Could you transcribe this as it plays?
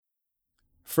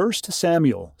1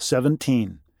 Samuel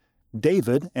 17.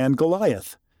 David and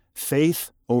Goliath.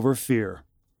 Faith over fear.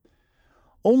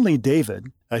 Only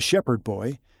David, a shepherd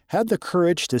boy, had the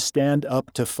courage to stand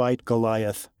up to fight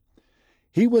Goliath.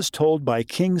 He was told by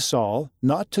King Saul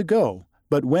not to go,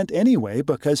 but went anyway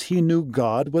because he knew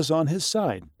God was on his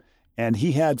side, and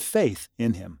he had faith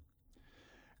in him.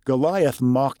 Goliath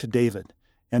mocked David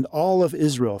and all of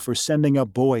Israel for sending a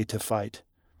boy to fight.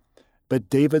 But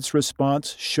David's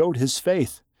response showed his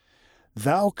faith.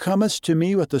 "Thou comest to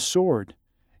me with a sword,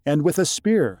 and with a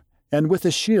spear, and with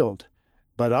a shield,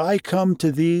 but I come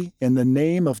to thee in the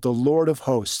name of the Lord of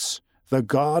hosts, the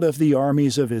God of the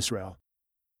armies of Israel."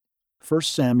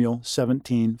 1 Samuel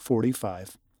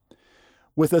 17:45.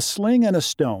 With a sling and a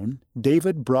stone,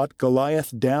 David brought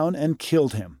Goliath down and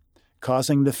killed him,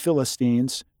 causing the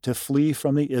Philistines to flee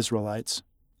from the Israelites.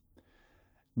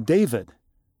 David,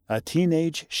 a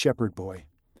teenage shepherd boy.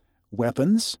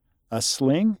 Weapons, a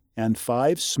sling and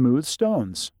 5 smooth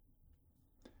stones.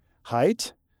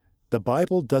 Height, the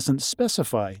Bible doesn't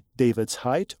specify David's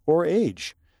height or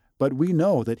age, but we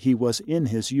know that he was in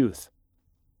his youth.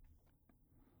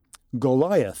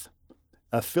 Goliath,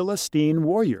 a Philistine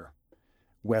warrior.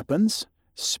 Weapons,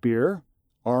 spear,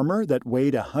 armor that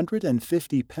weighed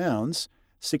 150 pounds,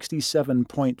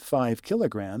 67.5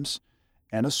 kilograms,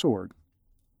 and a sword.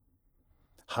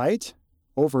 Height,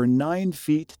 over 9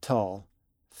 feet tall,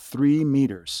 3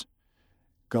 meters.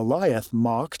 Goliath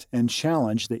mocked and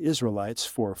challenged the Israelites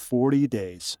for 40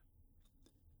 days.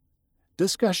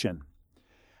 Discussion.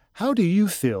 How do you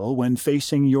feel when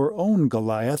facing your own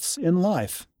Goliaths in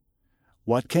life?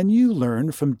 What can you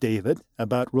learn from David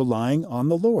about relying on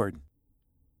the Lord?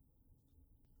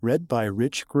 Read by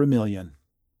Rich Gramillion.